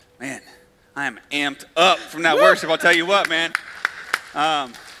I am amped up from that worship, I'll tell you what, man.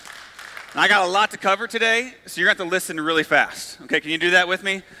 And I got a lot to cover today, so you're going to have to listen really fast. Okay, can you do that with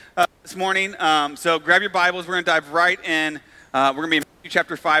me this morning? So grab your Bibles. We're going to dive right in. We're going to be in Matthew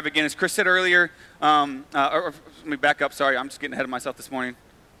chapter 5 again. As Chris said earlier, let me back up. Sorry, I'm just getting ahead of myself this morning.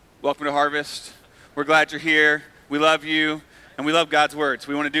 Welcome to Harvest. We're glad you're here. We love you. And we love God's word, so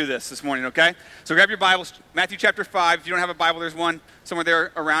we want to do this morning, okay? So grab your Bibles, Matthew chapter 5. If you don't have a Bible, there's one somewhere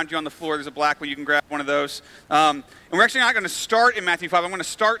there around you on the floor. There's a black one. You can grab one of those. And we're actually not going to start in Matthew 5. I'm going to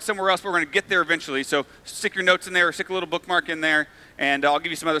start somewhere else, but we're going to get there eventually. So stick your notes in there or stick a little bookmark in there, and I'll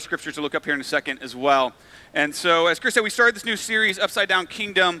give you some other scriptures to look up here in a second as well. And so, as Chris said, we started this new series, Upside Down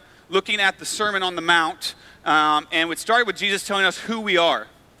Kingdom, looking at the Sermon on the Mount. And it started with Jesus telling us who we are.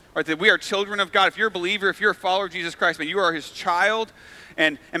 Right, that we are children of God. If you're a believer, if you're a follower of Jesus Christ, man, you are his child.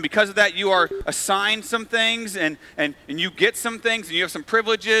 And because of that, you are assigned some things, and you get some things, and you have some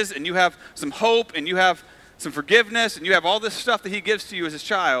privileges, and you have some hope, and you have some forgiveness, and you have all this stuff that he gives to you as his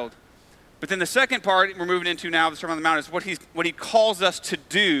child. But then the second part we're moving into now, the Sermon on the Mount, is what he calls us to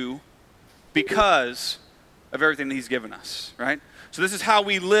do because of everything that he's given us, right? So this is how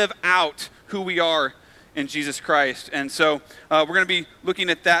we live out who we are in Jesus Christ. And so we're going to be looking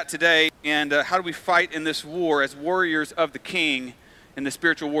at that today, and how do we fight in this war as warriors of the King in the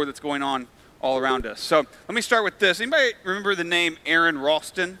spiritual war that's going on all around us. So let me start with this. Anybody remember the name Aron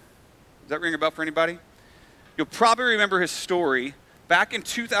Ralston? Does that ring a bell for anybody? You'll probably remember his story. Back in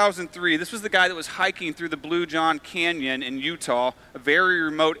 2003, this was the guy that was hiking through the Blue John Canyon in Utah, a very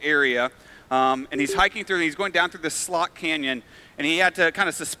remote area. And he's hiking through, and he's going down through this slot canyon, and he had to kind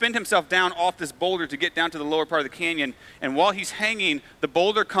of suspend himself down off this boulder to get down to the lower part of the canyon. And while he's hanging, the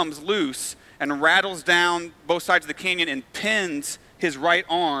boulder comes loose and rattles down both sides of the canyon and pins his right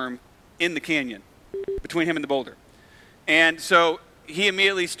arm in the canyon between him and the boulder. And so he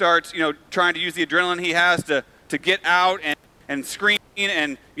immediately starts, trying to use the adrenaline he has to get out and screaming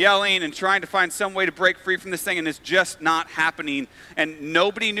and yelling and trying to find some way to break free from this thing, and it's just not happening. And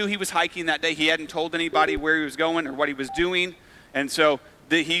nobody knew he was hiking that day. He hadn't told anybody where he was going or what he was doing. And so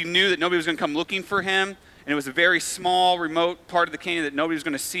he knew that nobody was going to come looking for him, and it was a very small, remote part of the canyon that nobody was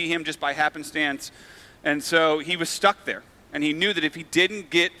going to see him just by happenstance. And so he was stuck there, and he knew that if he didn't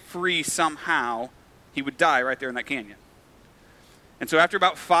get free somehow, he would die right there in that canyon. And so after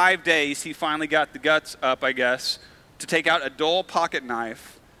about 5 days, he finally got the guts up, I guess, to take out a dull pocket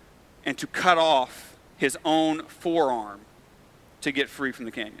knife and to cut off his own forearm to get free from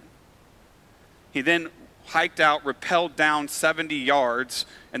the canyon. He then hiked out, rappelled down 70 yards,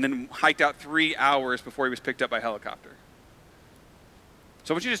 and then hiked out 3 hours before he was picked up by helicopter.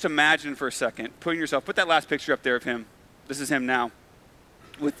 So I want you to just imagine for a second, put that last picture up there of him. This is him now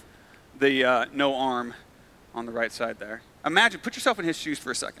with the no arm on the right side there. Put yourself in his shoes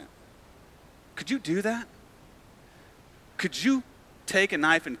for a second. Could you do that? Could you take a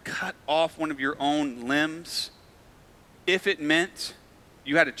knife and cut off one of your own limbs if it meant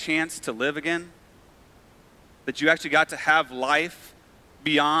you had a chance to live again? That you actually got to have life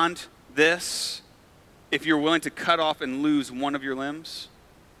beyond this if you're willing to cut off and lose one of your limbs?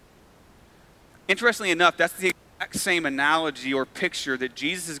 Interestingly enough, that's the exact same analogy or picture that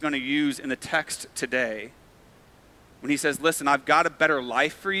Jesus is going to use in the text today when he says, listen, I've got a better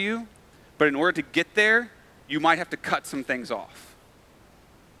life for you, but in order to get there, you might have to cut some things off.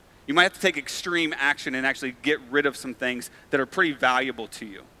 You might have to take extreme action and actually get rid of some things that are pretty valuable to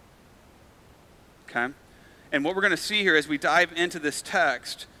you. Okay? And what we're going to see here as we dive into this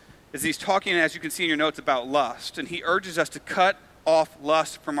text is he's talking, as you can see in your notes, about lust. And he urges us to cut off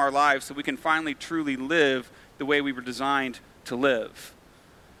lust from our lives so we can finally truly live the way we were designed to live.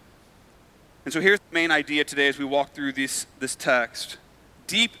 And so here's the main idea today as we walk through this text.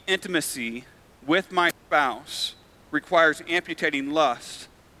 Deep intimacy with my spouse requires amputating lust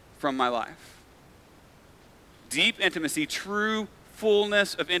from my life. Deep intimacy, true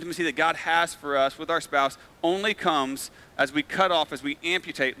fullness of intimacy that God has for us with our spouse only comes as we cut off, as we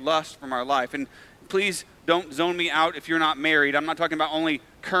amputate lust from our life. And please don't zone me out if you're not married. I'm not talking about only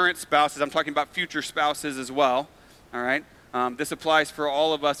current spouses. I'm talking about future spouses as well. All right? This applies for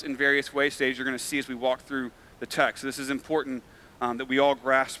all of us in various ways today, as you're going to see as we walk through the text. So this is important that we all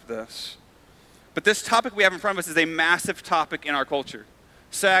grasp this. But this topic we have in front of us is a massive topic in our culture.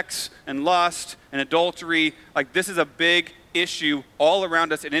 Sex and lust and adultery, this is a big issue all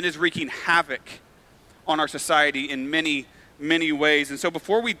around us, and it is wreaking havoc on our society in many, many ways. And so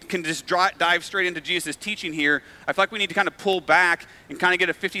before we can just dive straight into Jesus' teaching here, I feel like we need to kind of pull back and kind of get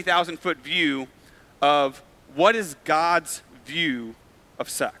a 50,000-foot view of what is God's view of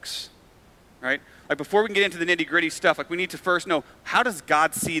sex, right? like before we can get into the nitty-gritty stuff, like we need to first know, how does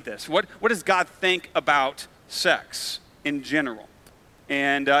God see this? What does God think about sex in general?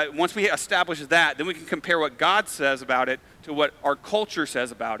 And once we establish that, then we can compare what God says about it to what our culture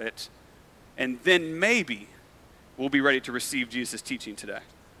says about it, and then maybe we'll be ready to receive Jesus' teaching today.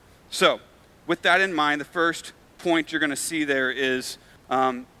 So, with that in mind, the first point you're going to see there is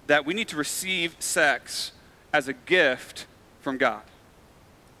that we need to receive sex as a gift from God.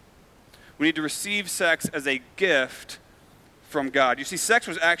 We need to receive sex as a gift from God. You see, sex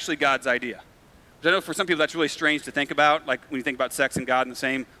was actually God's idea. I know for some people that's really strange to think about, like when you think about sex and God in the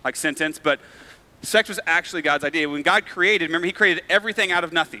same like sentence, but sex was actually God's idea. When God created, remember, he created everything out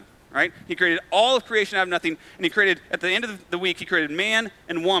of nothing, right? He created all of creation out of nothing, and he created, at the end of the week, he created man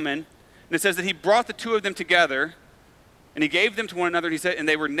and woman, and it says that he brought the two of them together, and he gave them to one another, and he said, and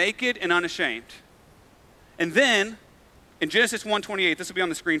they were naked and unashamed. And then, in Genesis 1:28, this will be on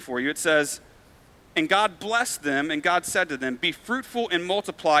the screen for you, it says, and God blessed them, and God said to them, be fruitful and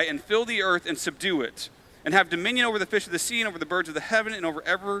multiply, and fill the earth and subdue it, and have dominion over the fish of the sea, and over the birds of the heaven, and over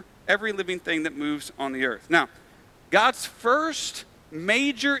every living thing that moves on the earth. Now, God's first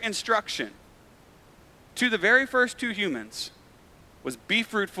major instruction to the very first two humans was be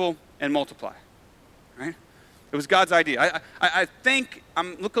fruitful and multiply, right? It was God's idea. I think,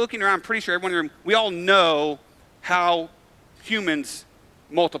 I'm looking around, I'm pretty sure everyone in the room, we all know how humans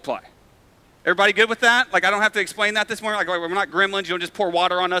multiply. Everybody good with that? Like, I don't have to explain that this morning. Like, we're not gremlins. You don't just pour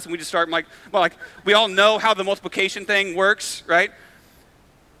water on us and we just start we all know how the multiplication thing works, right?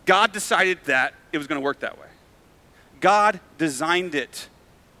 God decided that it was going to work that way. God designed it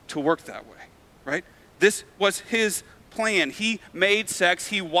to work that way, right? This was his plan. He made sex.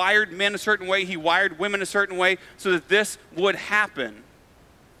 He wired men a certain way. He wired women a certain way so that this would happen.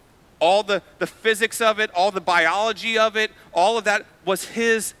 All the physics of it, all the biology of it, all of that was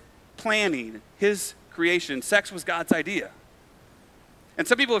his planning, his creation. Sex was God's idea. And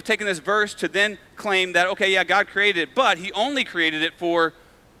some people have taken this verse to then claim that, okay, yeah, God created it, but he only created it for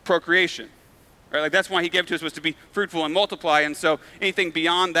procreation. Right? Like that's why he gave it to us, was to be fruitful and multiply. And so anything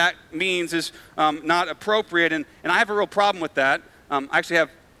beyond that means is not appropriate. And I have a real problem with that. I actually have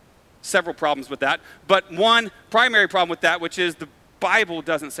several problems with that. But one primary problem with that, which is the Bible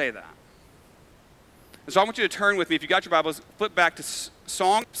doesn't say that. And so I want you to turn with me, if you got your Bibles, flip back to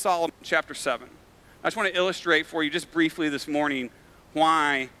Song of Solomon, chapter 7. I just want to illustrate for you just briefly this morning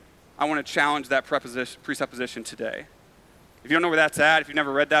why I want to challenge that presupposition today. If you don't know where that's at, if you've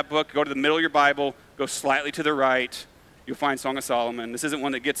never read that book, go to the middle of your Bible, go slightly to the right, you'll find Song of Solomon. This isn't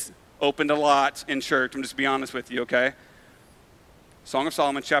one that gets opened a lot in church, I'm just being honest with you, okay? Song of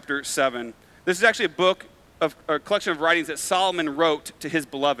Solomon, chapter 7. This is actually a collection of writings that Solomon wrote to his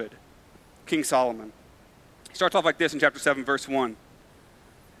beloved, King Solomon. He starts off like this in chapter 7, verse 1.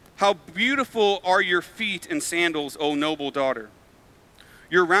 How beautiful are your feet in sandals, O noble daughter.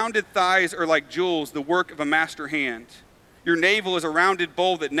 Your rounded thighs are like jewels, the work of a master hand. Your navel is a rounded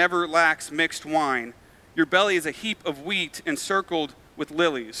bowl that never lacks mixed wine. Your belly is a heap of wheat encircled with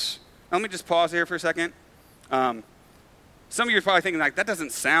lilies. Now, let me just pause here for a second. Some of you are probably thinking, like, that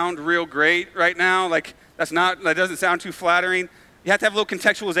doesn't sound real great right now. Like, that doesn't sound too flattering. You have to have a little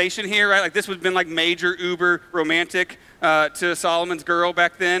contextualization here, right? Like this would have been like major uber romantic to Solomon's girl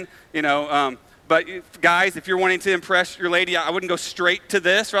back then, you know. But guys, if you're wanting to impress your lady, I wouldn't go straight to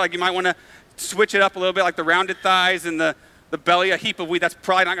this, right? Like you might want to switch it up a little bit, like the rounded thighs and the belly, a heap of wheat. That's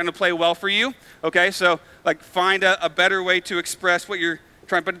probably not going to play well for you, okay? So like find a better way to express what you're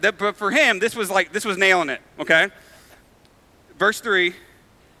trying. But for him, this was nailing it, okay? Verse 3,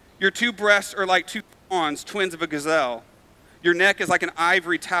 your two breasts are like two fawns, twins of a gazelle. Your neck is like an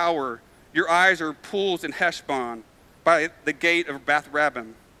ivory tower. Your eyes are pools in Heshbon by the gate of Bath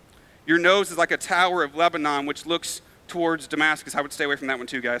Rabbim. Your nose is like a tower of Lebanon, which looks towards Damascus. I would stay away from that one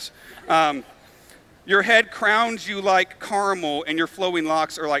too, guys. Your head crowns you like caramel, and your flowing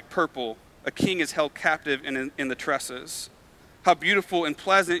locks are like purple. A king is held captive in the tresses. How beautiful and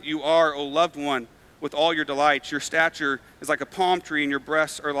pleasant you are, O loved one, with all your delights. Your stature is like a palm tree, and your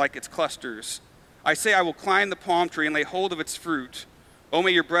breasts are like its clusters. I say I will climb the palm tree and lay hold of its fruit. Oh, may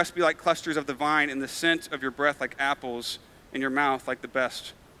your breasts be like clusters of the vine, and the scent of your breath like apples, and your mouth like the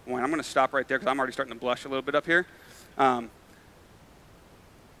best wine. I'm going to stop right there because I'm already starting to blush a little bit up here.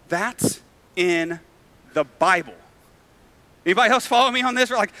 That's in the Bible. Anybody else follow me on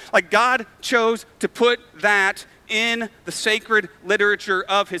this? Like God chose to put that in the sacred literature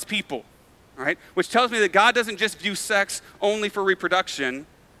of his people, all right? Which tells me that God doesn't just view sex only for reproduction.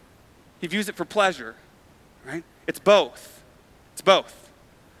 He views it for pleasure, right? It's both. It's both.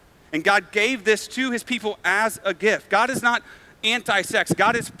 And God gave this to his people as a gift. God is not anti-sex.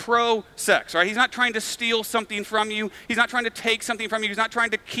 God is pro-sex, right? He's not trying to steal something from you. He's not trying to take something from you. He's not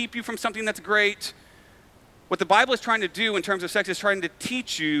trying to keep you from something that's great. What the Bible is trying to do in terms of sex is trying to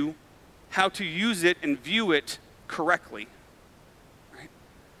teach you how to use it and view it correctly, right?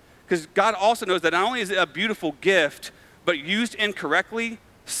 Because God also knows that not only is it a beautiful gift, but used incorrectly,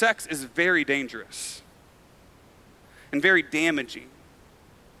 sex is very dangerous and very damaging.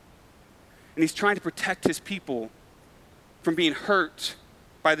 And he's trying to protect his people from being hurt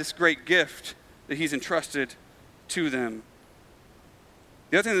by this great gift that he's entrusted to them.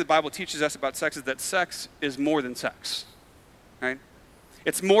 The other thing that the Bible teaches us about sex is that sex is more than sex, right?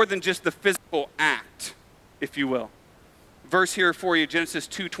 It's more than just the physical act, if you will. Verse here for you, Genesis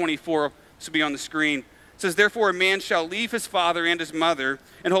 2:24, this will be on the screen. It says, therefore a man shall leave his father and his mother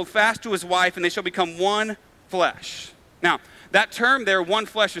and hold fast to his wife, and they shall become one flesh. Now, that term there, one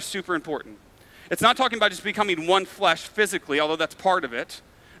flesh, is super important. It's not talking about just becoming one flesh physically, although that's part of it.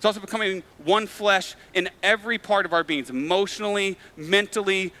 It's also becoming one flesh in every part of our beings, emotionally,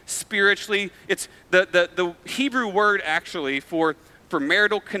 mentally, spiritually. It's the Hebrew word actually for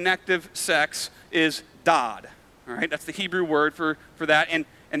marital connective sex is dad. All right, that's the Hebrew word for that.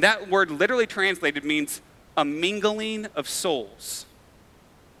 And that word literally translated means a mingling of souls.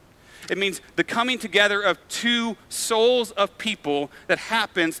 It means the coming together of two souls of people that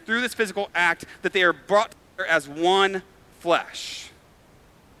happens through this physical act, that they are brought together as one flesh.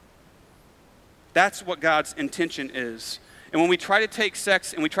 That's what God's intention is. And when we try to take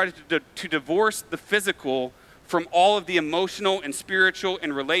sex and we try to divorce the physical from all of the emotional and spiritual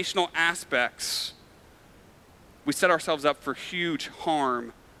and relational aspects, we set ourselves up for huge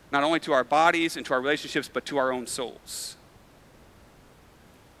harm, not only to our bodies and to our relationships, but to our own souls.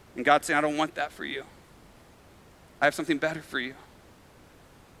 And God's saying, I don't want that for you. I have something better for you.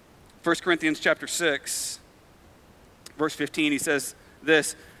 1 Corinthians chapter 6, verse 15, he says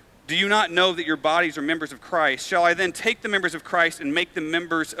this, do you not know that your bodies are members of Christ? Shall I then take the members of Christ and make them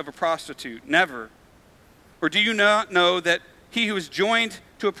members of a prostitute? Never. Or do you not know that he who is joined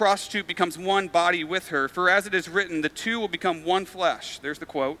to a prostitute becomes one body with her? For as it is written, the two will become one flesh. There's the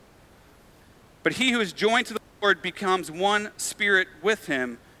quote. But he who is joined to the Lord becomes one spirit with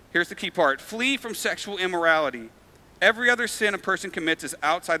him. Here's the key part. Flee from sexual immorality. Every other sin a person commits is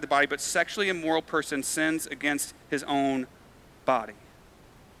outside the body, but sexually immoral person sins against his own body.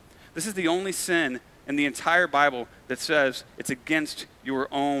 This is the only sin in the entire Bible that says it's against your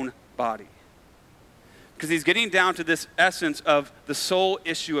own body. Because he's getting down to this essence of the sole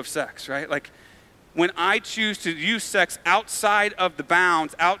issue of sex, right? Like, when I choose to use sex outside of the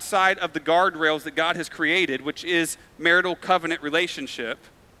bounds, outside of the guardrails that God has created, which is marital covenant relationship,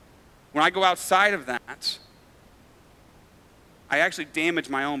 when I go outside of that, I actually damage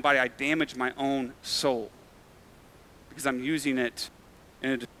my own body. I damage my own soul because I'm using it in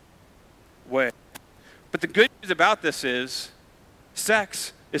a different way. But the good news about this is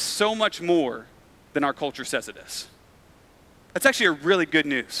sex is so much more than our culture says it is. That's actually a really good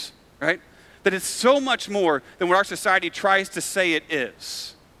news, right? That it's so much more than what our society tries to say it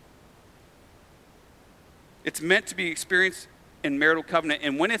is. It's meant to be experienced in marital covenant,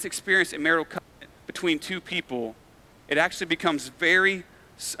 and when it's experienced in marital covenant between two people, it actually becomes very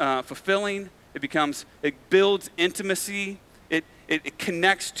fulfilling. It builds intimacy. It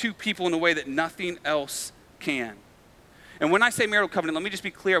connects two people in a way that nothing else can. And when I say marital covenant, let me just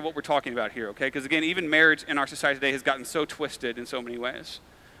be clear what we're talking about here, okay? Because again, even marriage in our society today has gotten so twisted in so many ways.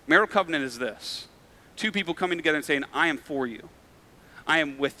 Marital covenant is this: two people coming together and saying, I am for you. I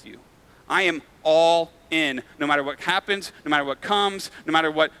am with you. I am all in, no matter what happens, no matter what comes, no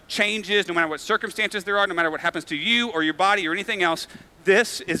matter what changes, no matter what circumstances there are, no matter what happens to you or your body or anything else.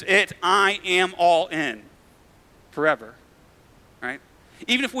 This is it. I am all in forever, right?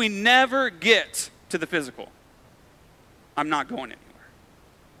 Even if we never get to the physical, I'm not going anywhere.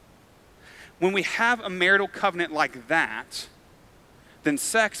 When we have a marital covenant like that, then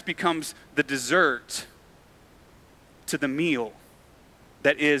sex becomes the dessert to the meal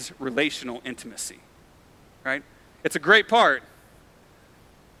that is relational intimacy, right? It's a great part,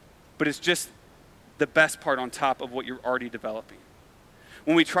 but it's just the best part on top of what you're already developing.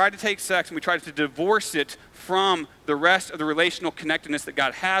 When we try to take sex and we try to divorce it from the rest of the relational connectedness that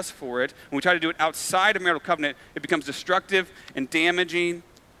God has for it, when we try to do it outside of marital covenant, it becomes destructive and damaging.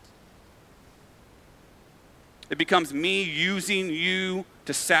 It becomes me using you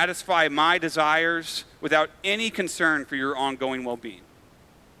to satisfy my desires without any concern for your ongoing well-being.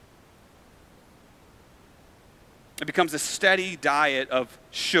 It becomes a steady diet of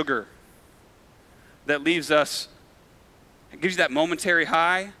sugar that leaves us, it gives you that momentary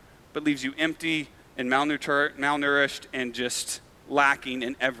high, but leaves you empty and malnourished and just lacking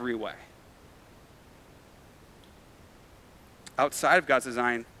in every way. Outside of God's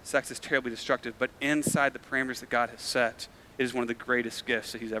design, sex is terribly destructive, but inside the parameters that God has set, it is one of the greatest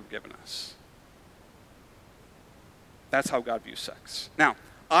gifts that he's ever given us. That's how God views sex. Now,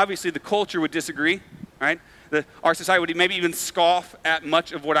 obviously the culture would disagree, right? Our society would maybe even scoff at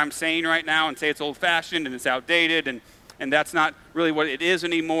much of what I'm saying right now and say it's old-fashioned and it's outdated and that's not really what it is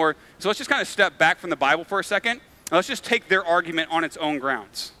anymore. So let's just kind of step back from the Bible for a second. Let's just take their argument on its own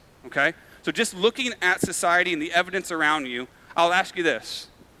grounds, okay? So just looking at society and the evidence around you, I'll ask you this.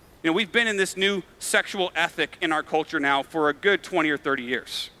 We've been in this new sexual ethic in our culture now for a good 20 or 30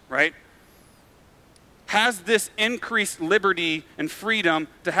 years, right? Has this increased liberty and freedom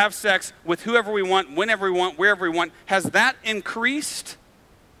to have sex with whoever we want, whenever we want, wherever we want, has that increased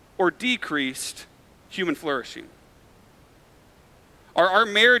or decreased human flourishing? Are our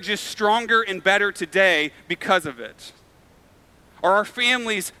marriages stronger and better today because of it? Are our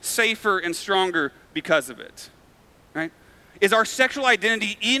families safer and stronger because of it? Right? Is our sexual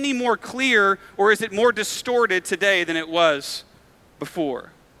identity any more clear, or is it more distorted today than it was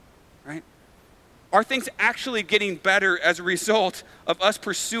before? Right? Are things actually getting better as a result of us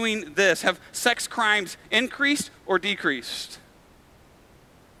pursuing this? Have sex crimes increased or decreased?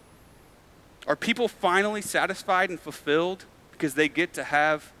 Are people finally satisfied and fulfilled because they get to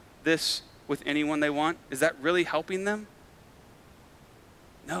have this with anyone they want? Is that really helping them?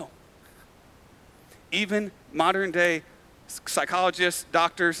 No. Even modern day psychologists,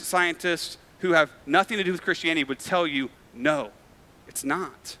 doctors, scientists who have nothing to do with Christianity would tell you, no, it's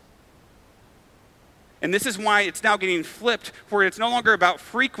not. And this is why it's now getting flipped, where it's no longer about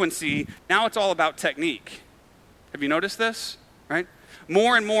frequency, now it's all about technique. Have you noticed this? Right?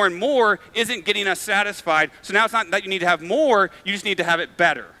 More and more and more isn't getting us satisfied. So now it's not that you need to have more, you just need to have it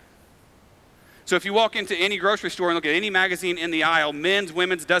better. So if you walk into any grocery store and look at any magazine in the aisle, men's,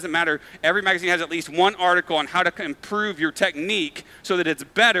 women's, doesn't matter, every magazine has at least one article on how to improve your technique so that it's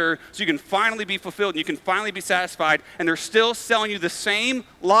better, so you can finally be fulfilled and you can finally be satisfied. And they're still selling you the same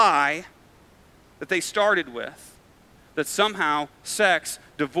lie that they started with, that somehow sex,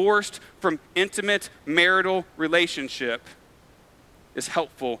 divorced from intimate marital relationship, is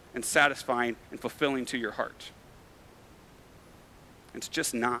helpful and satisfying and fulfilling to your heart. It's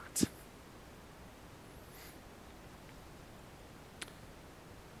just not.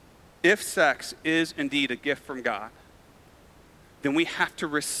 If sex is indeed a gift from God, then we have to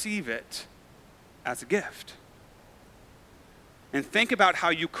receive it as a gift. And think about how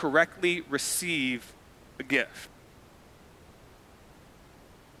you correctly receive a gift.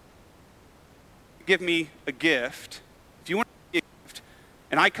 Give me a gift. If you want a gift,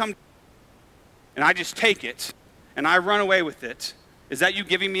 and I come and I just take it and I run away with it, is that you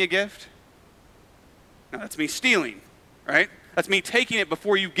giving me a gift? No, that's me stealing, right? That's me taking it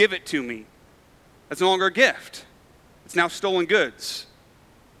before you give it to me. That's no longer a gift. It's now stolen goods.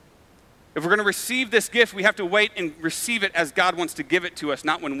 If we're going to receive this gift, we have to wait and receive it as God wants to give it to us,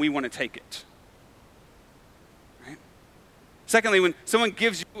 not when we want to take it. Right? Secondly, when someone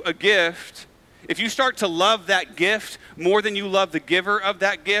gives you a gift, if you start to love that gift more than you love the giver of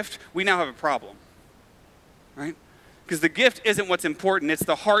that gift, we now have a problem. Right? Because the gift isn't what's important, it's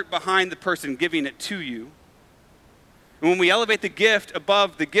the heart behind the person giving it to you. And when we elevate the gift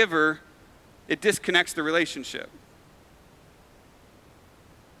above the giver, it disconnects the relationship.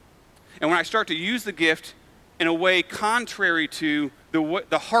 And when I start to use the gift in a way contrary to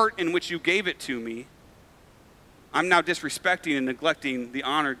the heart in which you gave it to me, I'm now disrespecting and neglecting the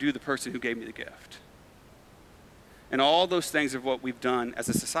honor due the person who gave me the gift. And all those things are what we've done as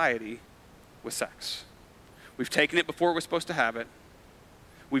a society with sex. We've taken it before it was supposed to have it.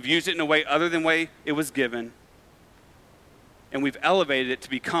 We've used it in a way other than the way it was given. And we've elevated it to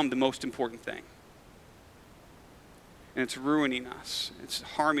become the most important thing. And it's ruining us. It's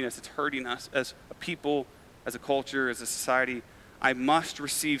harming us. It's hurting us as a people, as a culture, as a society. I must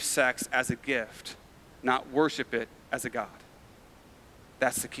receive sex as a gift, not worship it as a god.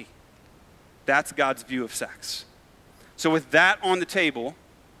 That's the key. That's God's view of sex. So with that on the table,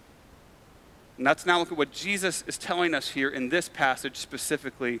 let's now look at what Jesus is telling us here in this passage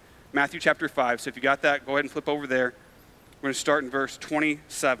specifically, Matthew chapter 5. So if you got that, go ahead and flip over there. We're going to start in verse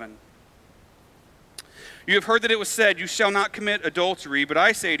 27. You have heard that it was said, you shall not commit adultery, but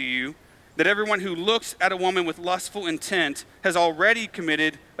I say to you that everyone who looks at a woman with lustful intent has already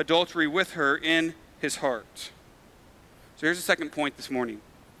committed adultery with her in his heart. So here's the second point this morning.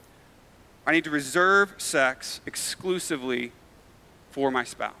 I need to reserve sex exclusively for my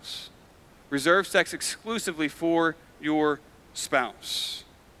spouse. Reserve sex exclusively for your spouse.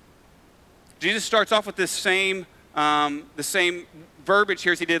 Jesus starts off with the same verbiage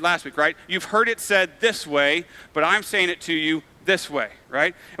here as he did last week, right? You've heard it said this way, but I'm saying it to you this way,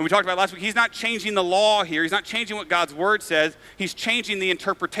 right? And we talked about last week, he's not changing the law here. He's not changing what God's word says. He's changing the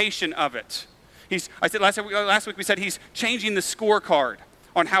interpretation of it. I said last week we said he's changing the scorecard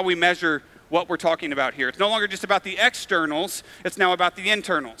on how we measure what we're talking about here. It's no longer just about the externals. It's now about the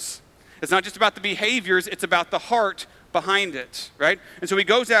internals. It's not just about the behaviors. It's about the heart behind it, right? And so the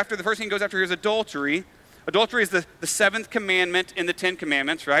first thing he goes after here is adultery. Adultery is the seventh commandment in the 10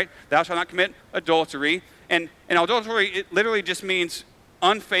 commandments, right? Thou shalt not commit adultery. And adultery, it literally just means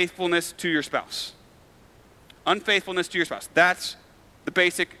unfaithfulness to your spouse. Unfaithfulness to your spouse. That's the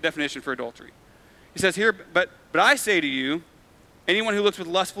basic definition for adultery. He says here, but I say to you, anyone who looks with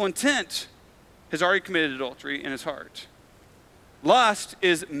lustful intent has already committed adultery in his heart. Lust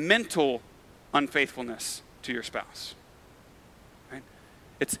is mental unfaithfulness to your spouse. Right?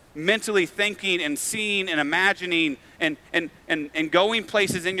 It's mentally thinking and seeing and imagining and going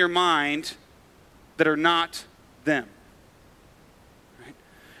places in your mind that are not them. Right?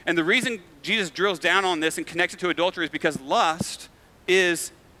 And the reason Jesus drills down on this and connects it to adultery is because lust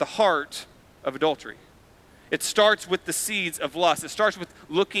is the heart of adultery. It starts with the seeds of lust. It starts with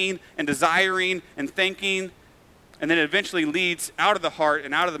looking and desiring and thinking, and then it eventually leads out of the heart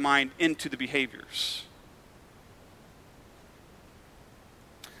and out of the mind into the behaviors.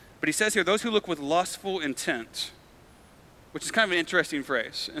 But he says here, those who look with lustful intent, which is kind of an interesting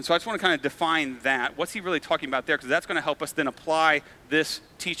phrase. And so I just want to kind of define that. What's he really talking about there? Because that's going to help us then apply this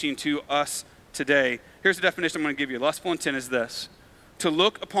teaching to us today. Here's the definition I'm going to give you. Lustful intent is this: to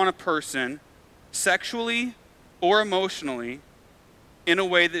look upon a person sexually or emotionally in a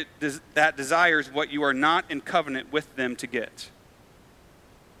way that desires what you are not in covenant with them to get.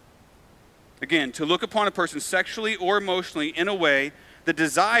 Again, to look upon a person sexually or emotionally in a way that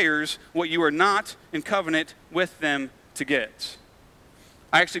desires what you are not in covenant with them to get.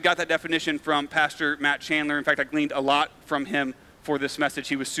 I actually got that definition from Pastor Matt Chandler. In fact, I gleaned a lot from him for this message.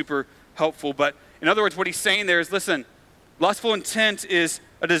 He was super helpful. But in other words, what he's saying there is, listen, lustful intent is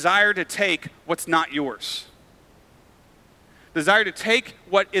a desire to take what's not yours. Desire to take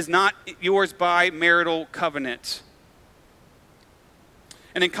what is not yours by marital covenant.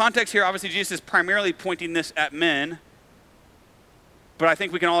 And in context here, obviously, Jesus is primarily pointing this at men. But I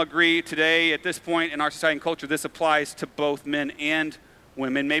think we can all agree today, at this point in our society and culture, this applies to both men and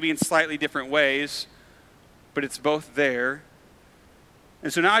women, maybe in slightly different ways, but it's both there.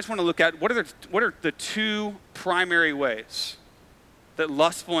 And so now I just want to look at what are the two primary ways that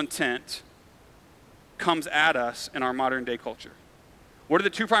lustful intent comes at us in our modern day culture. What are the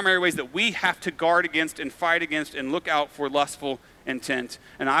two primary ways that we have to guard against and fight against and look out for lustful intent?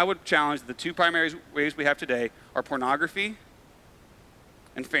 And I would challenge the two primary ways we have today are pornography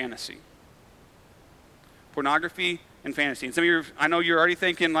and fantasy. Pornography and fantasy. And some of you, I know you're already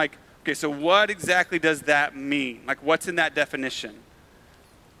thinking like, okay, so what exactly does that mean? Like, what's in that definition?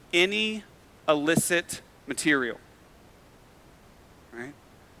 Any illicit material. Right?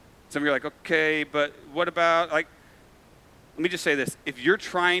 Some of you are like, okay, but what about, like, let me just say this. If you're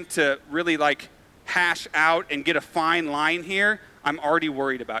trying to really like hash out and get a fine line here, I'm already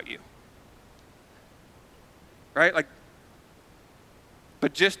worried about you. Right? Like,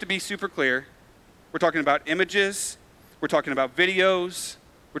 but just to be super clear, we're talking about images, we're talking about videos,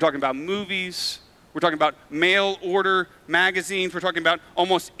 we're talking about movies, we're talking about mail order magazines, we're talking about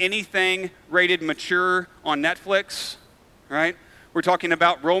almost anything rated mature on Netflix, right? We're talking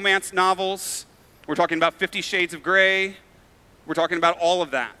about romance novels, we're talking about 50 Shades of Grey, we're talking about all of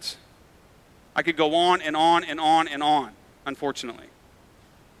that. I could go on and on and on and on, unfortunately,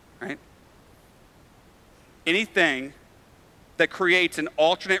 right? Anything that creates an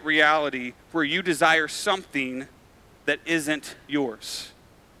alternate reality where you desire something that isn't yours.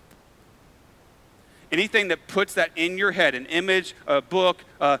 Anything that puts that in your head, an image, a book,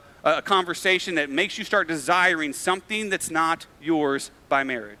 a conversation that makes you start desiring something that's not yours by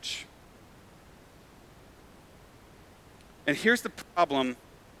marriage. And here's the problem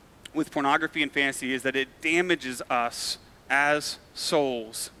with pornography and fantasy is that it damages us as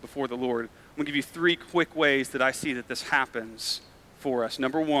souls before the Lord. I'm going to give you 3 quick ways that I see that this happens for us.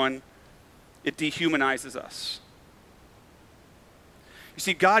 Number 1, it dehumanizes us. You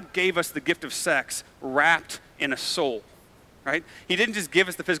see, God gave us the gift of sex wrapped in a soul, right? He didn't just give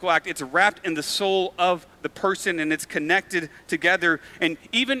us the physical act. It's wrapped in the soul of the person, and it's connected together. And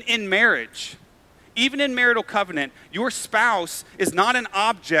even in marriage, even in marital covenant, your spouse is not an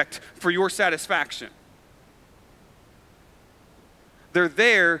object for your satisfaction. They're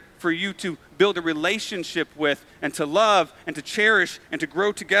there for you to build a relationship with and to love and to cherish and to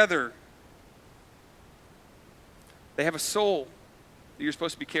grow together. They have a soul that you're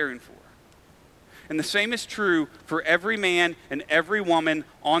supposed to be caring for. And the same is true for every man and every woman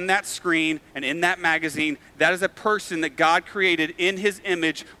on that screen and in that magazine. That is a person that God created in his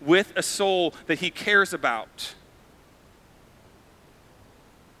image with a soul that he cares about.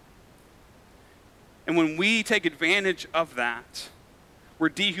 And when we take advantage of that, we're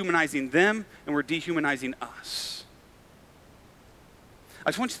dehumanizing them and we're dehumanizing us. I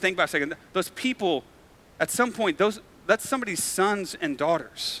just want you to think about a second. Those people, at some point, that's somebody's sons and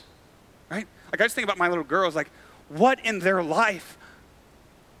daughters, right? Like, I just think about my little girls, like, what in their life,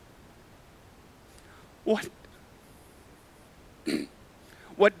 what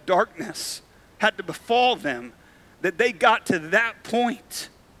darkness had to befall them that they got to that point,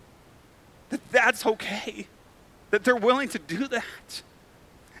 that that's okay, that they're willing to do that.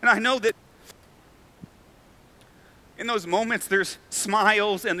 And I know that in those moments there's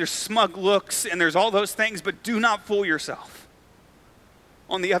smiles and there's smug looks and there's all those things, but do not fool yourself.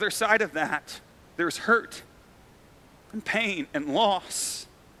 On the other side of that, there's hurt and pain and loss.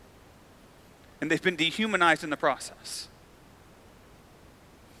 And they've been dehumanized in the process.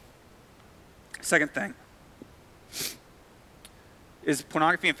 Second thing is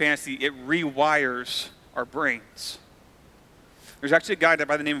pornography and fantasy, it rewires our brains. There's actually a guy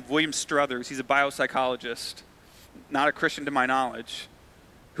by the name of William Struthers. He's a biopsychologist, not a Christian to my knowledge,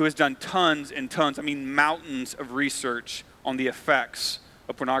 who has done tons and tons, mountains of research on the effects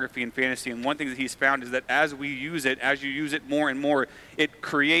of pornography and fantasy. And one thing that he's found is that as you use it more and more, it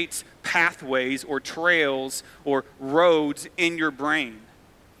creates pathways or trails or roads in your brain.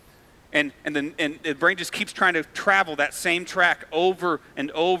 And the brain just keeps trying to travel that same track over and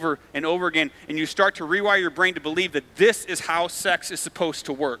over and over again. And you start to rewire your brain to believe that this is how sex is supposed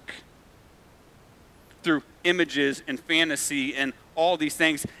to work. Through images and fantasy and all these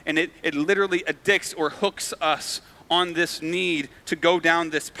things. And it literally addicts or hooks us on this need to go down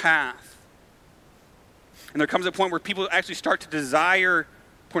this path. And there comes a point where people actually start to desire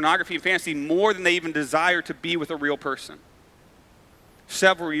pornography and fantasy more than they even desire to be with a real person.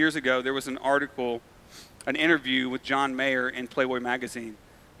 Several years ago, there was an article, an interview with John Mayer in Playboy magazine.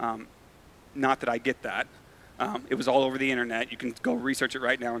 Not that I get that. It was all over the internet. You can go research it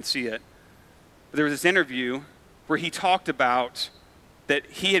right now and see it. But there was this interview where he talked about that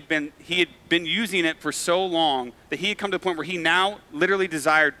he had been using it for so long that he had come to the point where he now literally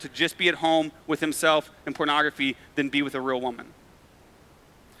desired to just be at home with himself and pornography than be with a real woman.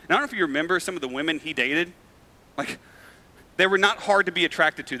 And I don't know if you remember some of the women he dated. Like, they were not hard to be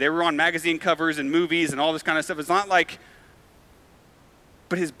attracted to. They were on magazine covers and movies and all this kind of stuff. It's not like,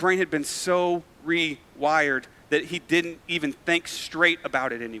 but his brain had been so rewired that he didn't even think straight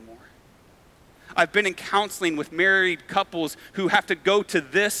about it anymore. I've been in counseling with married couples who have to go to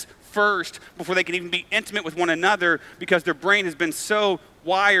this first before they can even be intimate with one another because their brain has been so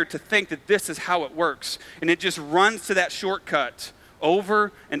wired to think that this is how it works. And it just runs to that shortcut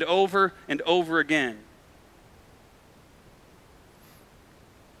over and over and over again.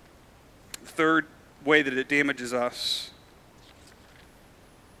 The third way that it damages us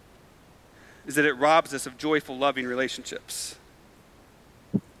is that it robs us of joyful, loving relationships.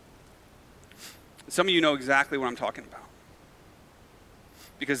 Some of you know exactly what I'm talking about.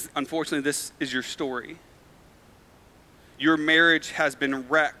 Because unfortunately, this is your story. Your marriage has been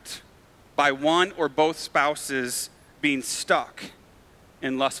wrecked by one or both spouses being stuck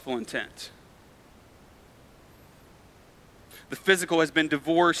in lustful intent. The physical has been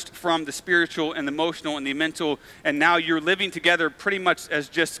divorced from the spiritual and the emotional and the mental, and now you're living together pretty much as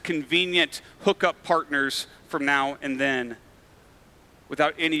just convenient hookup partners from now and then,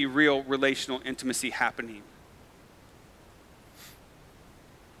 without any real relational intimacy happening.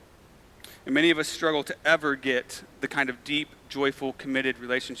 And many of us struggle to ever get the kind of deep, joyful, committed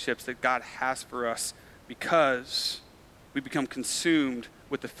relationships that God has for us because we become consumed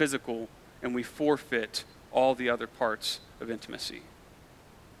with the physical and we forfeit all the other parts of intimacy.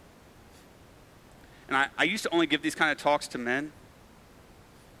 And I used to only give these kind of talks to men,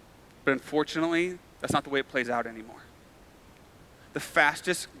 but unfortunately, that's not the way it plays out anymore. The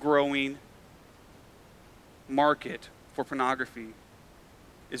fastest growing market for pornography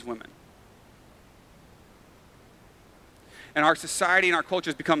is women. And our society and our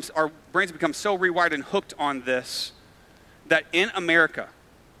culture our brains have become so rewired and hooked on this that in America,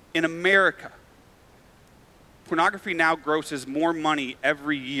 pornography now grosses more money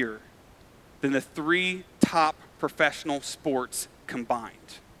every year than the 3 top professional sports combined.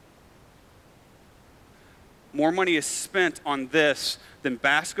 More money is spent on this than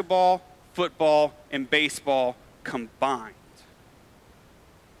basketball, football, and baseball combined.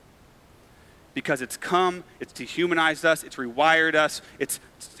 because it's dehumanized us, it's rewired us, it's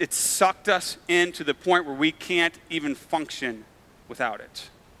sucked us into the point where we can't even function without it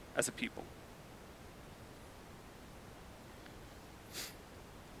as a people.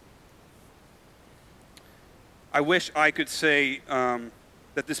 I wish I could say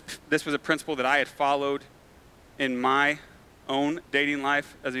that this was a principle that I had followed in my own dating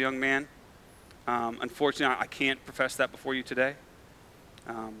life as a young man. Unfortunately, I can't profess that before you today.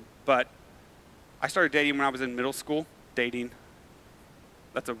 But I started dating when I was in middle school. Dating,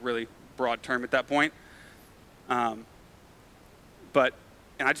 that's a really broad term at that point. And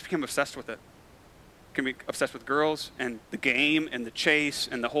I just became obsessed with it. Can be obsessed with girls and the game and the chase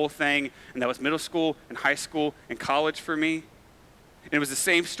and the whole thing. And that was middle school and high school and college for me. And it was the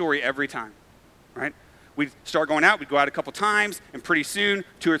same story every time, right? We'd start going out, we'd go out a couple times, and pretty soon,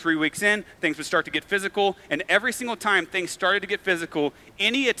 2 or 3 weeks in, things would start to get physical. And every single time things started to get physical,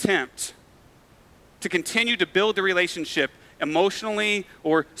 any attempt to continue to build the relationship emotionally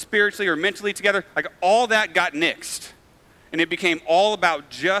or spiritually or mentally together, like all that got nixed. And it became all about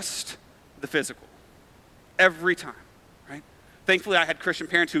just the physical. Every time, right? Thankfully, I had Christian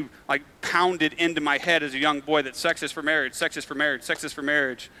parents who like pounded into my head as a young boy that sex is for marriage, sex is for marriage, sex is for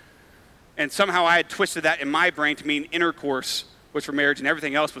marriage. And somehow I had twisted that in my brain to mean intercourse was for marriage and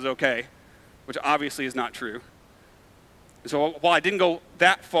everything else was okay, which obviously is not true. So while I didn't go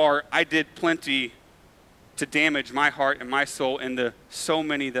that far, I did plenty to damage my heart and my soul and the so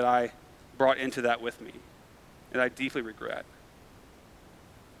many that I brought into that with me, that I deeply regret.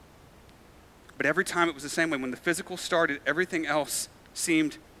 But every time it was the same way. When the physical started, everything else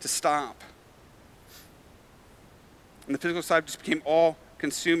seemed to stop. And the physical side just became all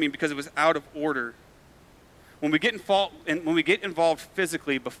consuming because it was out of order. When we get involved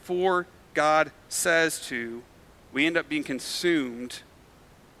physically before God says to, we end up being consumed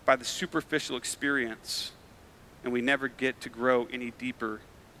by the superficial experience, and we never get to grow any deeper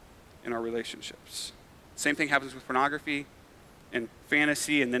in our relationships. Same thing happens with pornography and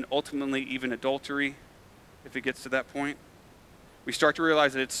fantasy, and then ultimately even adultery, if it gets to that point. We start to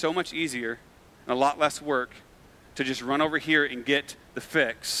realize that it's so much easier and a lot less work to just run over here and get the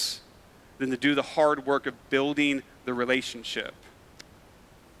fix than to do the hard work of building the relationship.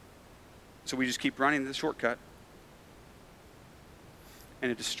 So we just keep running the shortcut,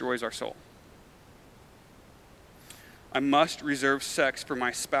 and it destroys our soul. I must reserve sex for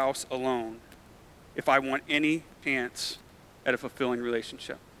my spouse alone if I want any chance at a fulfilling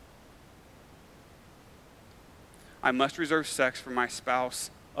relationship. I must reserve sex for my spouse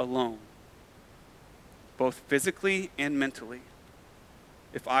alone, both physically and mentally,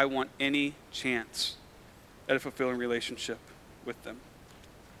 if I want any chance at a fulfilling relationship with them.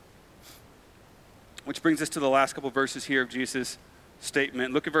 Which brings us to the last couple verses here of Jesus'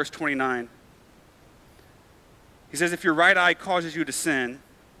 statement. Look at verse 29. He says, if your right eye causes you to sin,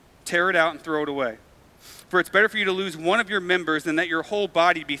 tear it out and throw it away. For it's better for you to lose one of your members than that your whole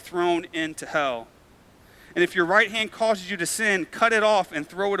body be thrown into hell. And if your right hand causes you to sin, cut it off and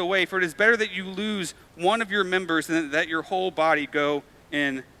throw it away. For it is better that you lose one of your members than that your whole body go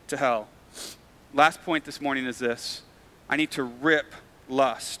into hell. Last point this morning is this. I need to rip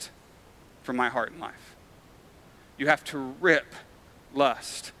lust from my heart and life. You have to rip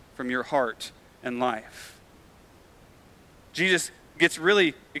lust from your heart and life. Jesus gets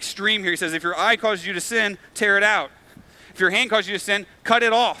really extreme here. He says, if your eye causes you to sin, tear it out. If your hand causes you to sin, cut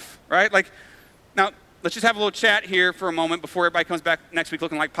it off, right? Now, let's just have a little chat here for a moment before everybody comes back next week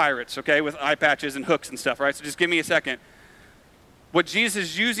looking like pirates, okay, with eye patches and hooks and stuff, right? So just give me a second. What Jesus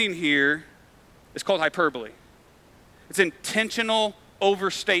is using here is called hyperbole. It's intentional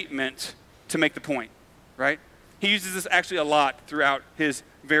overstatement to make the point, right? He uses this actually a lot throughout his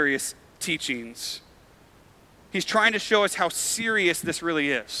various teachings. He's trying to show us how serious this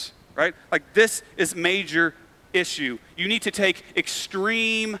really is, right? Like this is major issue. You need to take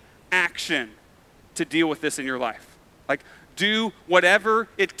extreme action to deal with this in your life. Like do whatever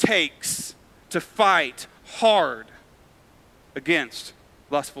it takes to fight hard against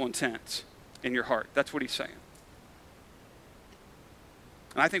lustful intent in your heart. That's what he's saying.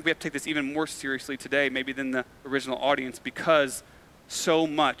 And I think we have to take this even more seriously today, maybe than the original audience, because so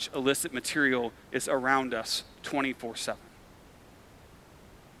much illicit material is around us 24/7.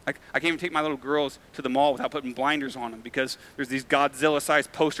 I can't even take my little girls to the mall without putting blinders on them because there's these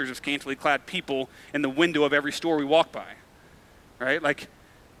Godzilla-sized posters of scantily clad people in the window of every store we walk by, right? Like,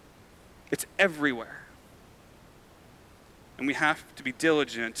 it's everywhere. And we have to be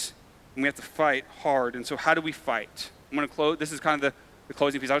diligent, and we have to fight hard. And so how do we fight? I'm going to close. This is kind of the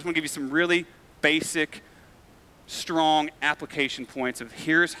closing piece. I just want to give you some really basic strong application points of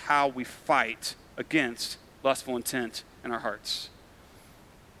here's how we fight against lustful intent in our hearts.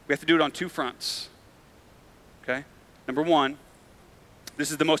 We have to do it on two fronts, okay? Number one,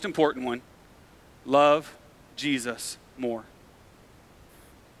 this is the most important one, love Jesus more.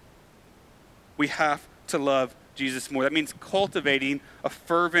 We have to love Jesus more. That means cultivating a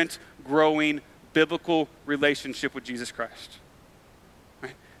fervent, growing, biblical relationship with Jesus Christ.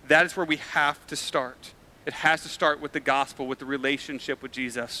 Right? That is where we have to start. It has to start with the gospel, with the relationship with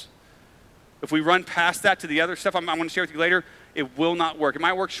Jesus. If we run past that to the other stuff I'm going to share with you later, it will not work. It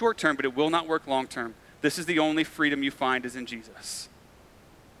might work short term, but it will not work long term. This is the only freedom you find is in Jesus.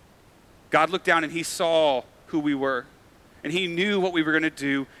 God looked down and he saw who we were. And he knew what we were going to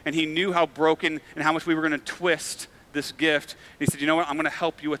do. And he knew how broken and how much we were going to twist this gift. And he said, you know what? I'm going to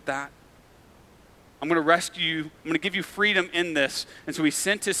help you with that. I'm going to rescue you. I'm going to give you freedom in this. And so he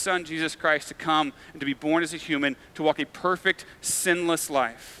sent his son, Jesus Christ, to come and to be born as a human, to walk a perfect, sinless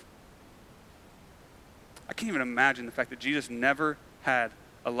life. I can't even imagine the fact that Jesus never had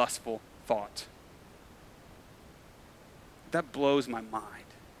a lustful thought. That blows my mind.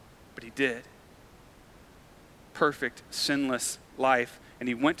 But he did. Perfect, sinless life. And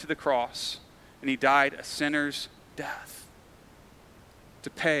he went to the cross and he died a sinner's death to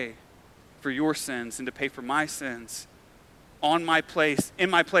pay for your sins and to pay for my sins on my place, in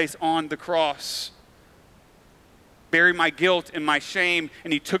my place on the cross. Bury my guilt and my shame,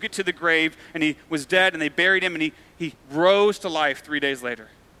 and he took it to the grave, and he was dead, and they buried him, and he rose to life 3 days later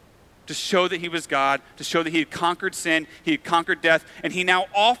to show that he was God, to show that he had conquered sin, he had conquered death, and he now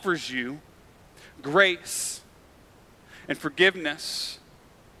offers you grace and forgiveness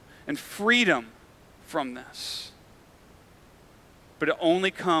and freedom from this. But it only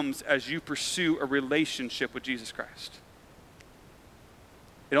comes as you pursue a relationship with Jesus Christ.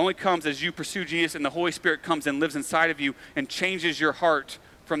 It only comes as you pursue Jesus and the Holy Spirit comes and lives inside of you and changes your heart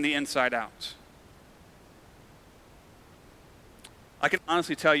from the inside out. I can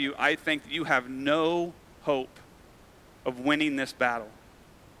honestly tell you, I think that you have no hope of winning this battle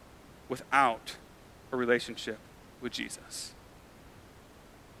without a relationship with Jesus.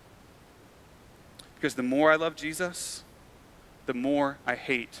 Because the more I love Jesus, the more I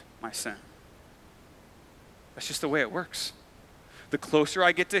hate my sin. That's just the way it works. The closer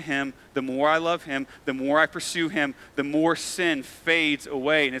I get to him, the more I love him, the more I pursue him, the more sin fades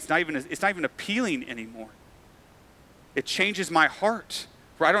away. And it's not even appealing anymore. It changes my heart,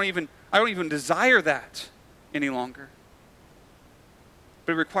 where I don't even desire that any longer.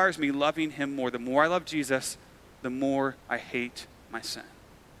 But it requires me loving him more. The more I love Jesus, the more I hate my sin.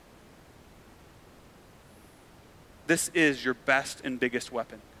 This is your best and biggest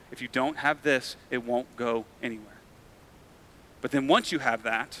weapon. If you don't have this, it won't go anywhere. But then once you have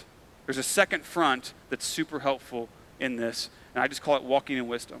that, there's a second front that's super helpful in this, and I just call it walking in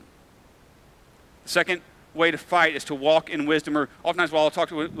wisdom. The second way to fight is to walk in wisdom, or oftentimes what I'll talk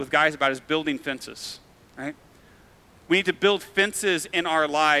with guys about is building fences, right? We need to build fences in our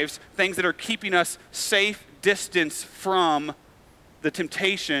lives, things that are keeping us safe distance from the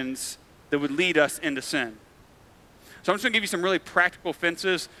temptations that would lead us into sin. So I'm just going to give you some really practical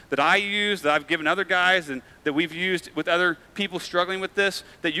fences that I use, that I've given other guys, and that we've used with other people struggling with this,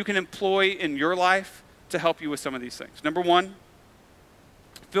 that you can employ in your life to help you with some of these things. Number one,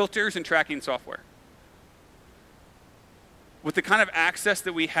 filters and tracking software. With the kind of access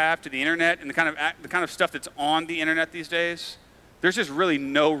that we have to the internet and the kind of stuff that's on the internet these days, there's just really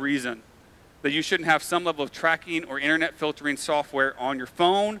no reason that you shouldn't have some level of tracking or internet filtering software on your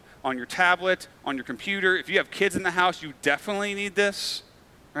phone, on your tablet, on your computer. If you have kids in the house, you definitely need this,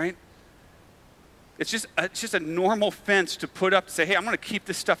 right? It's just a normal fence to put up to say, hey, I'm going to keep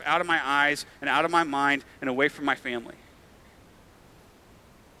this stuff out of my eyes and out of my mind and away from my family.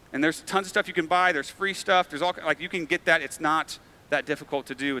 And there's tons of stuff you can buy. There's free stuff. There's all, like, you can get that. It's not that difficult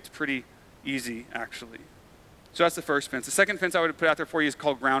to do. It's pretty easy, actually. So that's the first fence. The second fence I would put out there for you is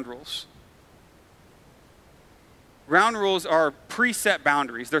called ground rules. Ground rules are preset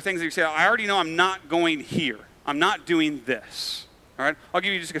boundaries. They're things that you say, I already know I'm not going here. I'm not doing this. All right? I'll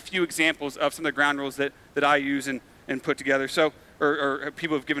give you just a few examples of some of the ground rules that I use and put together, or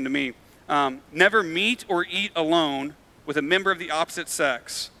people have given to me. Never meet or eat alone with a member of the opposite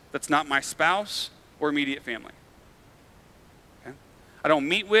sex that's not my spouse or immediate family. Okay? I don't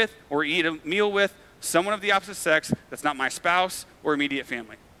meet with or eat a meal with someone of the opposite sex that's not my spouse or immediate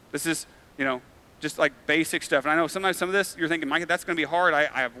family. This is, just like basic stuff. And I know sometimes some of this, you're thinking, Micah, that's going to be hard. I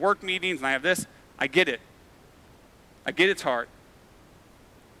have work meetings and I have this. I get it. I get it's hard.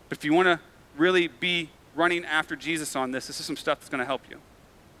 But if you want to really be running after Jesus on this, this is some stuff that's going to help you.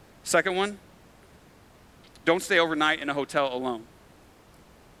 Second one, Don't stay overnight in a hotel alone.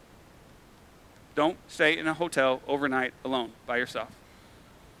 Don't stay in a hotel overnight alone by yourself.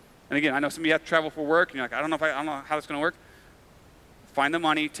 And again, I know some of you have to travel for work, and you're like, I don't know how that's going to work. Find the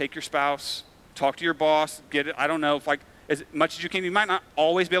money, take your spouse, talk to your boss, get it. I don't know, as much as you can. You might not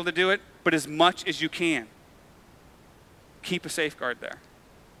always be able to do it, but as much as you can, keep a safeguard there.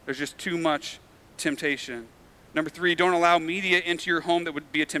 There's just too much temptation. Number 3, don't allow media into your home that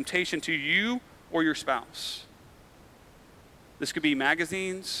would be a temptation to you or your spouse. This could be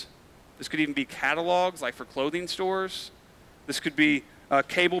magazines. This could even be catalogs, like for clothing stores. This could be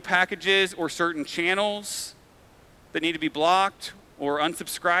cable packages or certain channels that need to be blocked or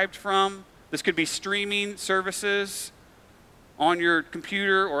unsubscribed from. This could be streaming services on your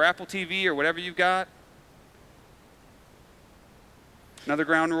computer or Apple TV or whatever you've got. Another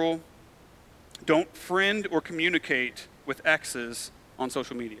ground rule, don't friend or communicate with exes on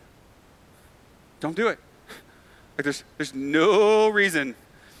social media. Don't do it. There's no reason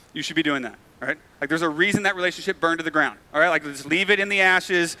you should be doing that, all right? There's a reason that relationship burned to the ground, all right? Just leave it in the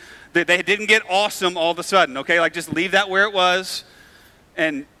ashes. They didn't get awesome all of a sudden, okay? Just leave that where it was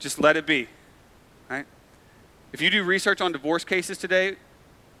and just let it be, all right? If you do research on divorce cases today,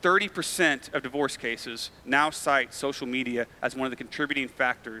 30% of divorce cases now cite social media as one of the contributing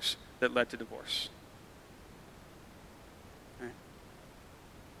factors that led to divorce. Right.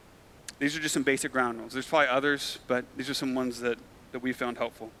 These are just some basic ground rules. There's probably others, but these are some ones that we found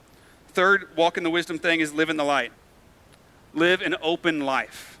helpful. Third, walk in the wisdom thing is live in the light. Live an open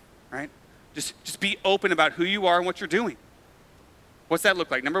life, right? Just be open about who you are and what you're doing. What's that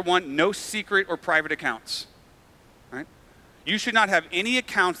look like? Number 1, no secret or private accounts, right? You should not have any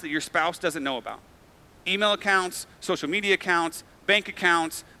accounts that your spouse doesn't know about. Email accounts, social media accounts, bank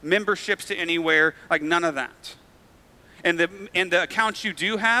accounts, memberships to anywhere, none of that. And the accounts you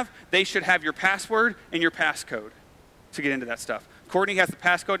do have, they should have your password and your passcode to get into that stuff. Courtney has the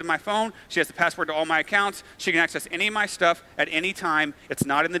passcode to my phone. She has the password to all my accounts. She can access any of my stuff at any time. It's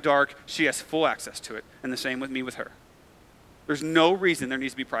not in the dark. She has full access to it. And the same with me with her. There's no reason there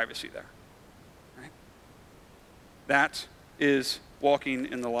needs to be privacy there. Right? That is walking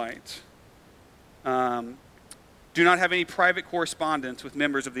in the light. Do not have any private correspondence with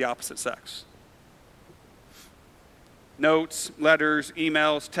members of the opposite sex. Notes, letters,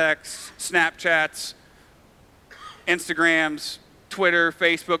 emails, texts, Snapchats, Instagrams, Twitter,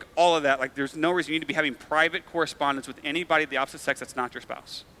 Facebook, all of that. There's no reason you need to be having private correspondence with anybody of the opposite sex that's not your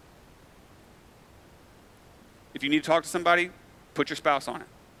spouse. If you need to talk to somebody, put your spouse on it.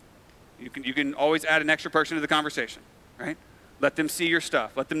 You can always add an extra person to the conversation, right? Let them see your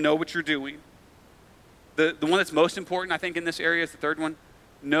stuff. Let them know what you're doing. The one that's most important, I think, in this area is the third one.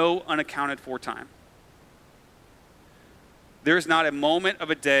 No unaccounted for time. There's not a moment of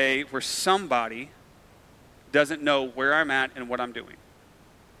a day where somebody doesn't know where I'm at and what I'm doing.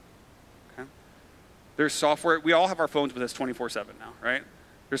 Okay? There's software. We all have our phones with us 24/7 now, right?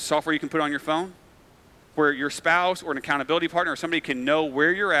 There's software you can put on your phone where your spouse or an accountability partner or somebody can know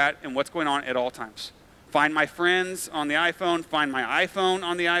where you're at and what's going on at all times. Find My Friends on the iPhone, Find My iPhone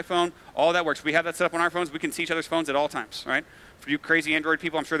on the iPhone, all that works. We have that set up on our phones. We can see each other's phones at all times, right? For you crazy Android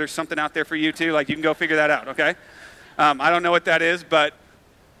people, I'm sure there's something out there for you too. You can go figure that out, okay? I don't know what that is, but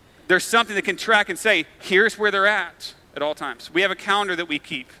there's something that can track and say, here's where they're at all times. We have a calendar that we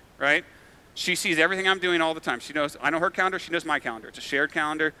keep, right? She sees everything I'm doing all the time. She knows, I know her calendar, she knows my calendar. It's a shared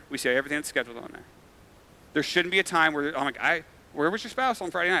calendar. We see everything that's scheduled on there. There shouldn't be a time where I'm like, where was your spouse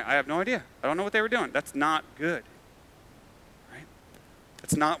on Friday night? I have no idea. I don't know what they were doing. That's not good, right?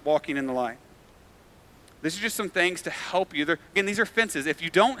 That's not walking in the light. These are just some things to help you. Again, these are fences. If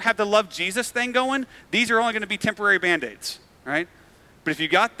you don't have the love Jesus thing going, these are only going to be temporary Band-Aids, right? But if you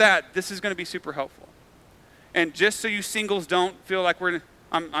got that, this is going to be super helpful. And just so you singles don't feel like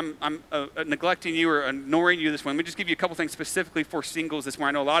I'm neglecting you or ignoring you this one, let me just give you a couple things specifically for singles this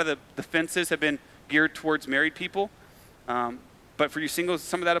morning. I know a lot of the fences have been geared towards married people. But for you singles,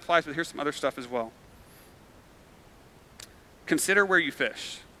 some of that applies, but here's some other stuff as well. Consider where you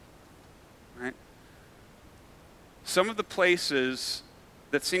fish, right? Some of the places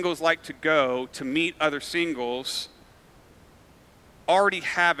that singles like to go to meet other singles already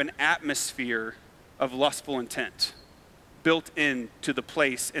have an atmosphere of lustful intent built into the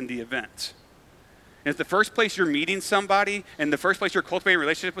place and the event. And if the first place you're meeting somebody and the first place you're cultivating a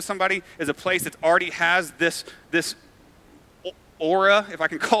relationship with somebody is a place that already has this aura, if I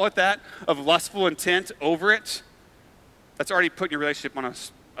can call it that, of lustful intent over it, that's already putting your relationship on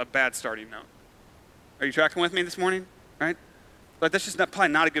a bad starting note. Are you tracking with me this morning? Right? But that's just probably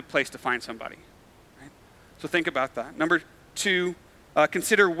not a good place to find somebody. Right? So think about that. Number 2,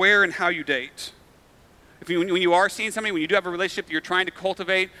 consider where and how you date. When you are seeing somebody, when you do have a relationship that you're trying to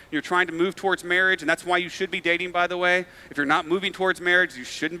cultivate, you're trying to move towards marriage, and that's why you should be dating, by the way. If you're not moving towards marriage, you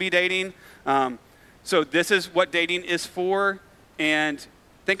shouldn't be dating. So this is what dating is for, and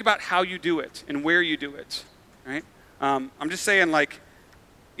think about how you do it and where you do it, right? I'm just saying,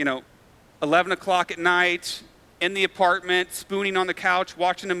 11 o'clock at night, in the apartment, spooning on the couch,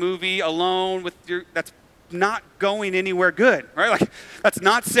 watching a movie alone that's not going anywhere good, right? Like, that's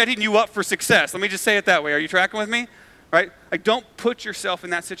not setting you up for success. Let me just say it that way. Are you tracking with me? Right? Like, don't put yourself in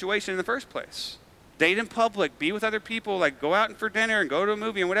that situation in the first place. Date in public, be with other people, like, go out for dinner and go to a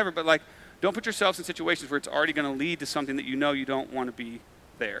movie and whatever, but, like, don't put yourselves in situations where it's already going to lead to something that you know you don't want to be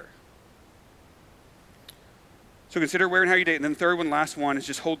there. So consider where and how you date. And then the third one, last one, is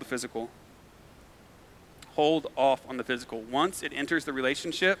just hold the physical. Hold off on the physical. Once it enters the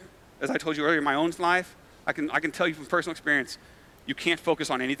relationship, as I told you earlier in my own life, I can tell you from personal experience, you can't focus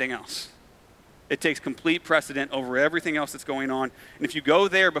on anything else. It takes complete precedent over everything else that's going on. And if you go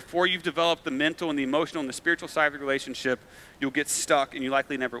there before you've developed the mental and the emotional and the spiritual side of the relationship, you'll get stuck, and you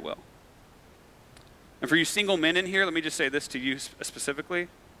likely never will. And for you single men in here, let me just say this to you specifically.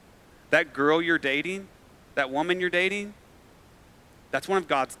 That girl you're dating, that woman you're dating, that's one of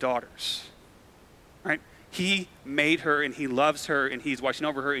God's daughters, right? He made her, and he loves her, and he's watching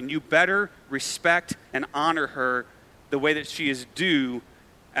over her, and you better respect and honor her the way that she is due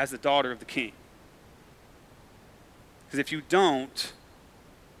as the daughter of the king. Because if you don't,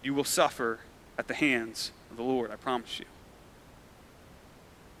 you will suffer at the hands of the Lord, I promise you.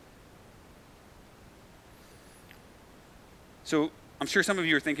 So I'm sure some of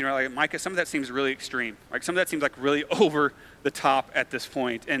you are thinking, right, like, Micah, some of that seems really extreme. Like, some of that seems like really over the top at this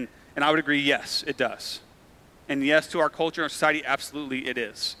point. And I would agree, yes, it does. And yes, to our culture and society, absolutely it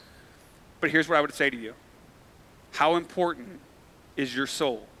is. But here's what I would say to you. How important is your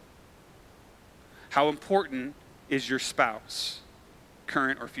soul? How important is your spouse,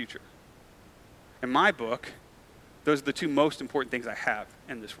 current or future? In my book, those are the two most important things I have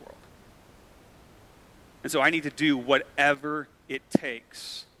in this world. And so I need to do whatever it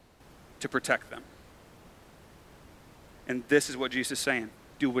takes to protect them. And this is what Jesus is saying.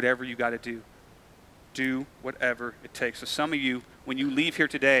 Do whatever you got to do. Do whatever it takes. So some of you, when you leave here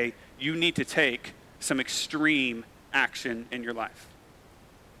today, you need to take some extreme action in your life.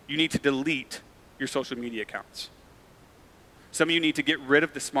 You need to delete your social media accounts. Some of you need to get rid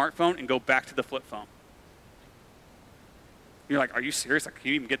of the smartphone and go back to the flip phone. You're like, are you serious? Like, can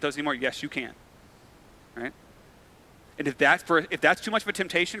you even get those anymore? Yes, you can. Right? And if that's too much of a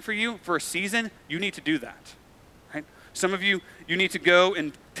temptation for you for a season, you need to do that. Right? Some of you need to go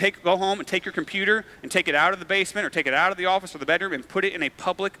home and take your computer and take it out of the basement or take it out of the office or the bedroom and put it in a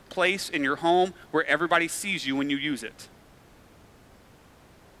public place in your home where everybody sees you when you use it.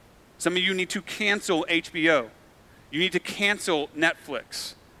 Some of you need to cancel HBO. You need to cancel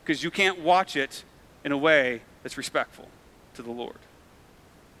Netflix because you can't watch it in a way that's respectful to the Lord.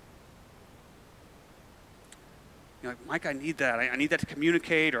 You're like, Mike, I need that. I need that to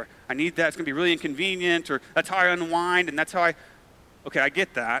communicate, or I need that. It's going to be really inconvenient, or that's how I unwind, and that's how okay, I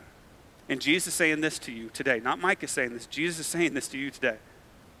get that. And Jesus is saying this to you today. Not Mike is saying this. Jesus is saying this to you today.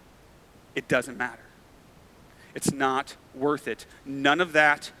 It doesn't matter. It's not worth it. None of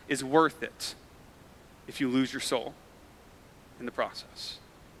that is worth it if you lose your soul in the process.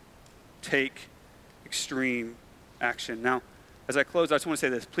 Take extreme action. Now, as I close, I just want to say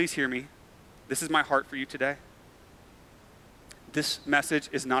this. Please hear me. This is my heart for you today. This message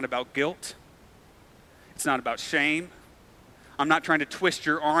is not about guilt. It's not about shame. I'm not trying to twist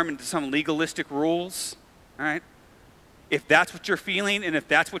your arm into some legalistic rules, all right? If that's what you're feeling and if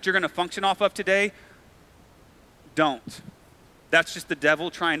that's what you're going to function off of today, don't. That's just the devil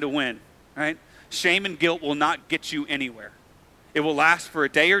trying to win, right? Shame and guilt will not get you anywhere. It will last for a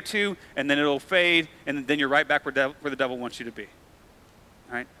day or two, and then it'll fade, and then you're right back where the devil wants you to be,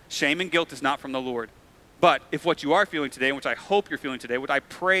 all right? Shame and guilt is not from the Lord. But if what you are feeling today, and which I hope you're feeling today, what I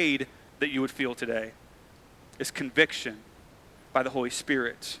prayed that you would feel today, is conviction by the Holy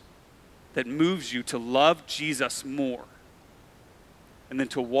Spirit that moves you to love Jesus more and then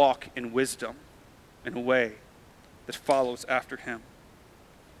to walk in wisdom in a way that follows after him.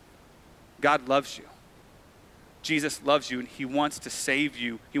 God loves you. Jesus loves you, and he wants to save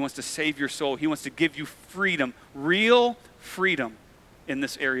you. He wants to save your soul. He wants to give you freedom, real freedom in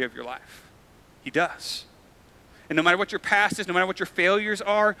this area of your life. He does. And no matter what your past is, no matter what your failures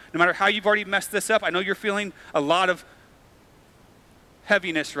are, no matter how you've already messed this up, I know you're feeling a lot of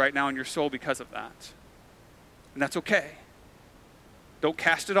heaviness right now in your soul because of that. And that's okay. Don't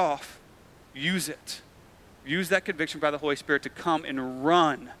cast it off. Use it. Use that conviction by the Holy Spirit to come and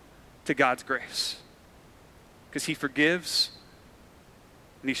run to God's grace. because he forgives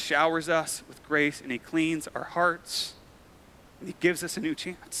and he showers us with grace and he cleans our hearts and he gives us a new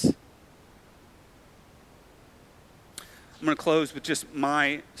chance. I'm going to close with just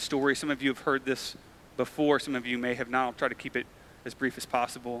my story. Some of you have heard this before. Some of you may have not. I'll try to keep it as brief as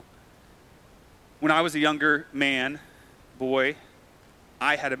possible. When I was a younger boy,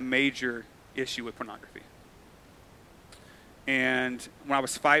 I had a major issue with pornography. And when I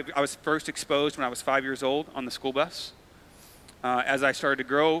was first exposed when I was 5 years old on the school bus. As I started to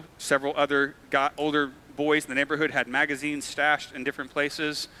grow, several other older boys in the neighborhood had magazines stashed in different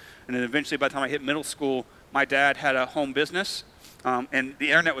places. And then eventually, by the time I hit middle school, my dad had a home business. And the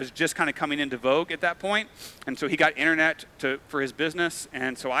internet was just kind of coming into vogue at that point. And so he got internet for his business.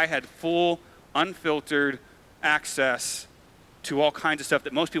 And so I had full, unfiltered access to all kinds of stuff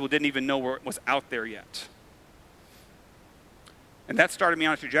that most people didn't even know was out there yet. And that started me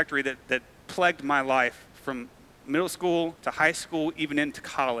on a trajectory that plagued my life from middle school to high school, even into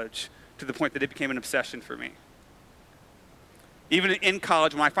college, to the point that it became an obsession for me. Even in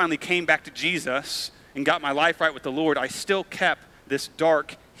college, when I finally came back to Jesus and got my life right with the Lord, I still kept this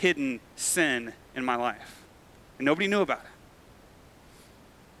dark, hidden sin in my life. And nobody knew about it.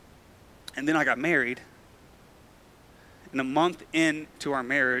 And then I got married. And a month into our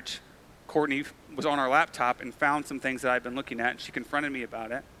marriage, Courtney was on our laptop and found some things that I'd been looking at, and she confronted me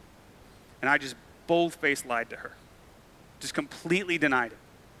about it. And I just bold-faced lied to her. Just completely denied it.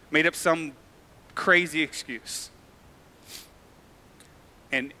 Made up some crazy excuse.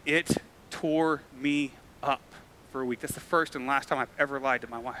 And it tore me up for a week. That's the first and last time I've ever lied to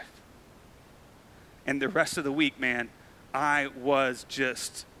my wife. And the rest of the week, man, God was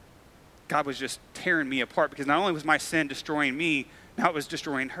just tearing me apart, because not only was my sin destroying me, now it was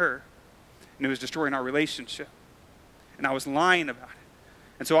destroying her. And it was destroying our relationship. And I was lying about it.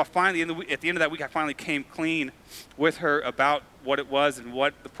 And so at the end of that week, I finally came clean with her about what it was and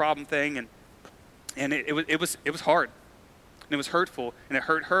what the problem thing. And it was hard. And it was hurtful. And it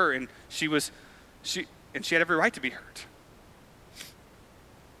hurt her. And she had every right to be hurt.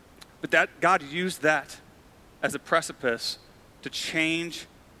 But God used that as a precipice to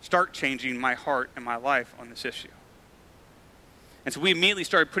start changing my heart and my life on this issue. And so we immediately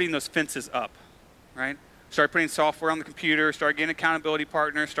started putting those fences up, right? Started putting software on the computer, started getting accountability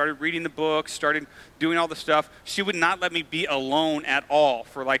partners, started reading the books, started doing all the stuff. She would not let me be alone at all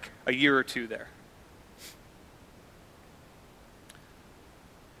for like a year or two there.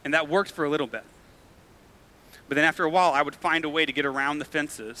 And that worked for a little bit. But then after a while, I would find a way to get around the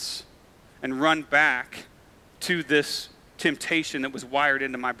fences and run back to this temptation that was wired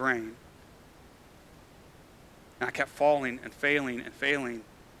into my brain. And I kept falling and failing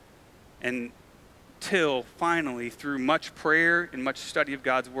until finally, through much prayer and much study of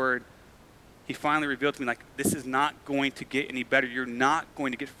God's word, he finally revealed to me, like, this is not going to get any better. You're not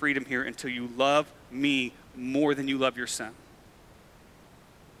going to get freedom here until you love me more than you love your sin.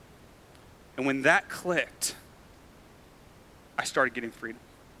 And when that clicked, I started getting freedom.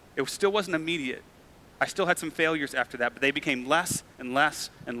 It still wasn't immediate. I still had some failures after that, but they became less and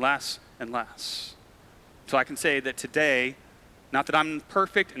less and less and less. So I can say that today, not that I'm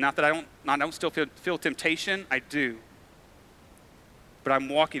perfect and not that I don't still feel temptation, I do. But I'm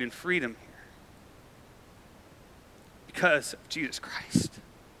walking in freedom here because of Jesus Christ.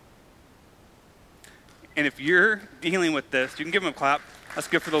 And if you're dealing with this, you can give him a clap. That's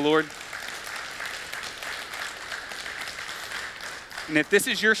good for the Lord. And if this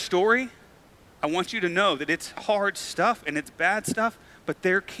is your story, I want you to know that it's hard stuff and it's bad stuff, but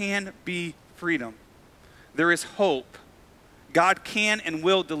there can be freedom. There is hope. God can and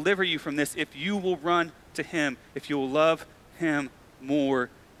will deliver you from this if you will run to him, if you will love him more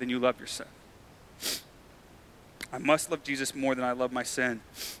than you love your sin. I must love Jesus more than I love my sin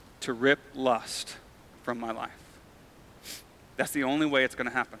to rip lust from my life. That's the only way it's going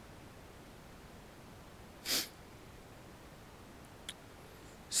to happen.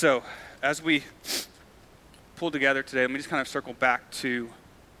 So, as we pull together today, let me just kind of circle back to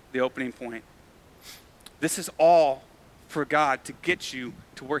the opening point. This is all for God to get you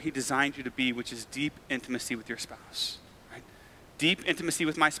to where he designed you to be, which is deep intimacy with your spouse. Right? Deep intimacy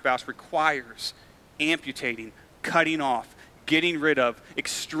with my spouse requires amputating, cutting off, getting rid of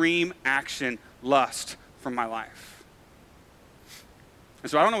extreme action, lust from my life.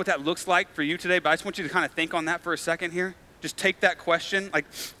 And so I don't know what that looks like for you today, but I just want you to kind of think on that for a second here. Just take that question, like,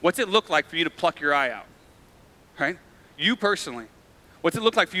 what's it look like for you to pluck your eye out? Right? You personally, what's it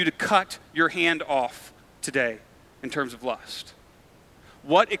look like for you to cut your hand off today in terms of lust?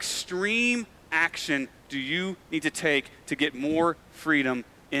 What extreme action do you need to take to get more freedom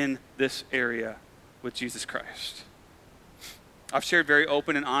in this area with Jesus Christ. I've shared very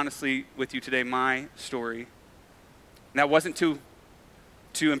open and honestly with you today my story. And that wasn't to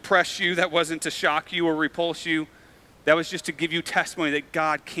impress you. That wasn't to shock you or repulse you. That was just to give you testimony that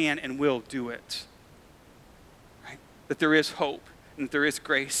God can and will do it. Right? That there is hope, and that there is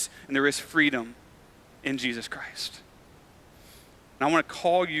grace, and there is freedom in Jesus Christ. And I want to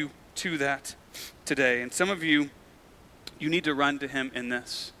call you to that today. And some of you need to run to him in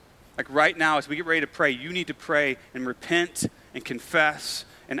this. Like right now, as we get ready to pray, you need to pray and repent and confess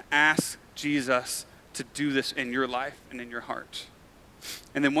and ask Jesus to do this in your life and in your heart.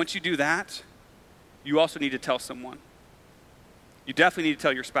 And then once you do that, you also need to tell someone. You definitely need to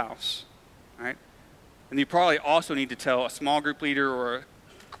tell your spouse, right? And you probably also need to tell a small group leader or a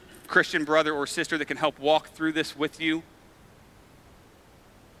Christian brother or sister that can help walk through this with you.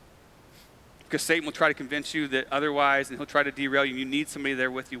 Because Satan will try to convince you that otherwise, and he'll try to derail you. You need somebody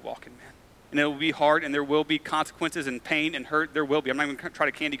there with you walking, man. And it will be hard, and there will be consequences and pain and hurt. There will be. I'm not even going to try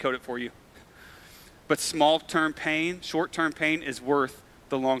to candy coat it for you. But small-term pain, short-term pain is worth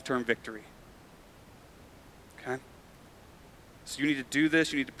the long-term victory. Okay? So you need to do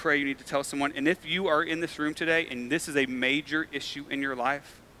this. You need to pray. You need to tell someone. And if you are in this room today, and this is a major issue in your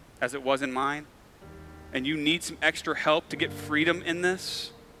life, as it was in mine, and you need some extra help to get freedom in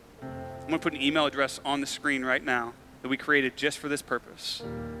this, I'm going to put an email address on the screen right now that we created just for this purpose.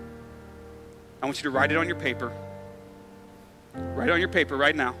 I want you to write it on your paper. Write it on your paper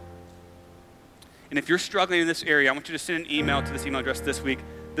right now. And if you're struggling in this area, I want you to send an email to this email address this week.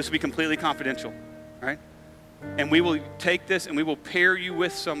 This will be completely confidential, right? And we will take this and we will pair you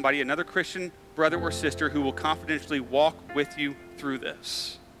with somebody, another Christian brother or sister who will confidentially walk with you through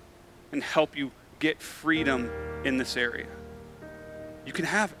this and help you get freedom in this area. You can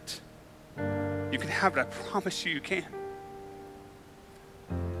have it. You can have it. I promise you, you can.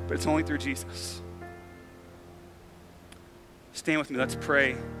 But it's only through Jesus. Stand with me. Let's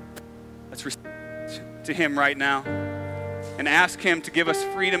pray. Let's respond to him right now and ask him to give us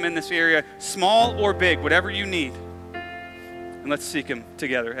freedom in this area, small or big, whatever you need. And let's seek him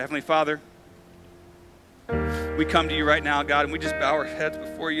together. Heavenly Father, we come to you right now, God, and we just bow our heads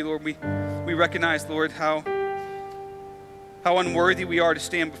before you, Lord. We recognize, Lord, how unworthy we are to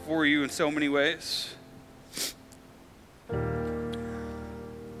stand before you in so many ways.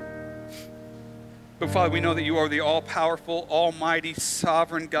 But Father, we know that you are the all-powerful, almighty,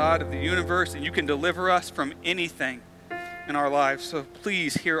 sovereign God of the universe, and you can deliver us from anything in our lives. So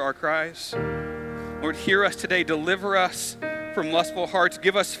please hear our cries. Lord, hear us today. Deliver us from lustful hearts.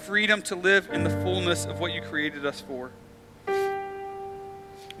 Give us freedom to live in the fullness of what you created us for.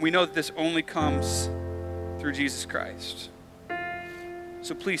 We know that this only comes through Jesus Christ.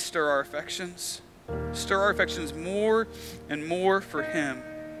 So please stir our affections. Stir our affections more and more for him,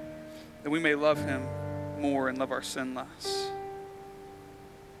 that we may love him more and love our sin less.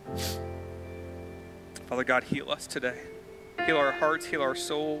 Father God, heal us today. Heal our hearts, heal our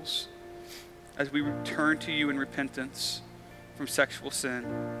souls as we return to you in repentance from sexual sin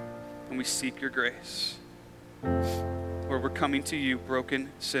and we seek your grace. Lord, we're coming to you,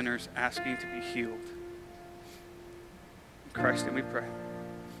 broken sinners, asking to be healed. In Christ's name we pray.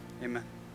 Amen.